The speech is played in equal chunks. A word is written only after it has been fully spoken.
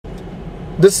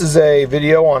This is a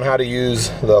video on how to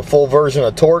use the full version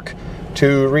of Torque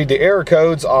to read the error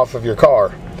codes off of your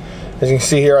car. As you can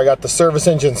see here, I got the service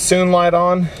engine soon light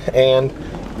on, and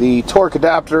the Torque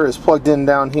adapter is plugged in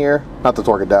down here. Not the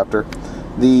Torque adapter,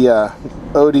 the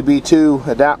OBD2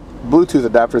 Bluetooth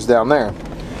adapter is down there.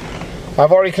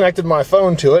 I've already connected my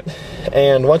phone to it,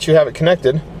 and once you have it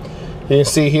connected, you can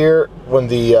see here when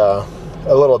the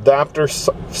a little adapter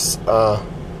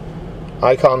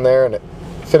icon there, and it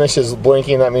finishes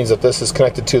blinking. That means that this is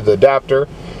connected to the adapter.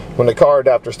 When the car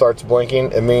adapter starts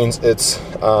blinking, it means it's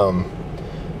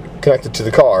connected to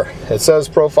the car. It says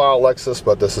profile Lexus,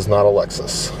 but this is not a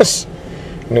Lexus.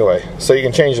 Anyway, so you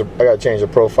can change I gotta change the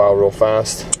profile real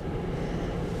fast.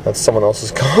 That's someone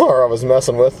else's car I was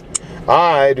messing with.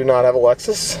 I do not have a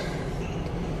Lexus.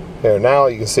 There, now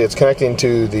you can see it's connecting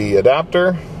to the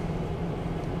adapter.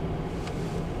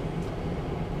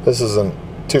 This is a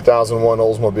 2001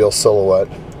 Oldsmobile Silhouette,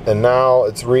 and now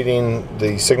it's reading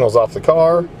the signals off the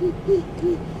car.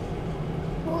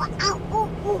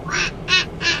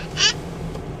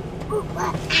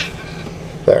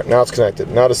 There, now it's connected.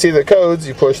 Now to see the codes,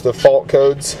 you push the fault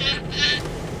codes,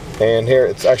 and here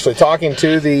it's actually talking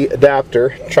to the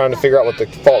adapter, trying to figure out what the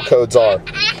fault codes are.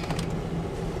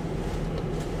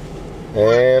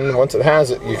 And once it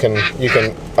has it, you can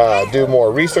do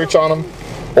more research on them,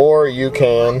 or you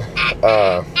can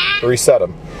reset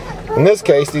them. In this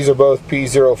case, these are both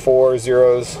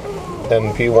P040s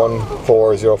and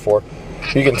P1404.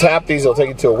 You can tap these, it'll take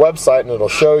you to a website, and it'll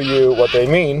show you what they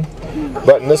mean.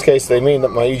 But in this case, they mean that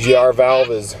my EGR valve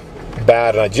is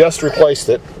bad, and I just replaced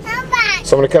it.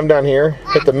 So I'm going to come down here,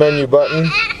 hit the menu button,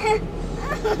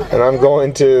 and I'm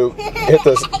going to hit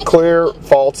this clear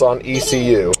faults on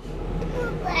ECU.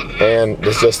 And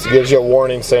this just gives you a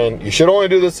warning saying you should only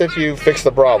do this if you fix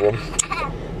the problem.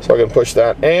 So I can push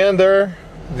that, and there,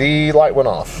 the light went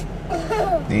off.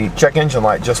 The check engine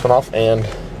light just went off, and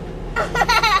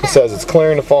it says it's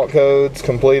clearing the fault codes,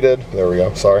 completed. There we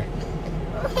go, sorry.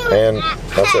 And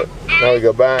that's it. Now we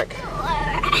go back,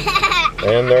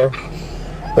 and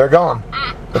they're gone.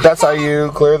 But that's how you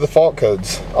clear the fault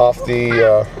codes off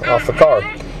the car.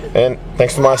 And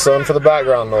thanks to my son for the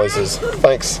background noises.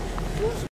 Thanks.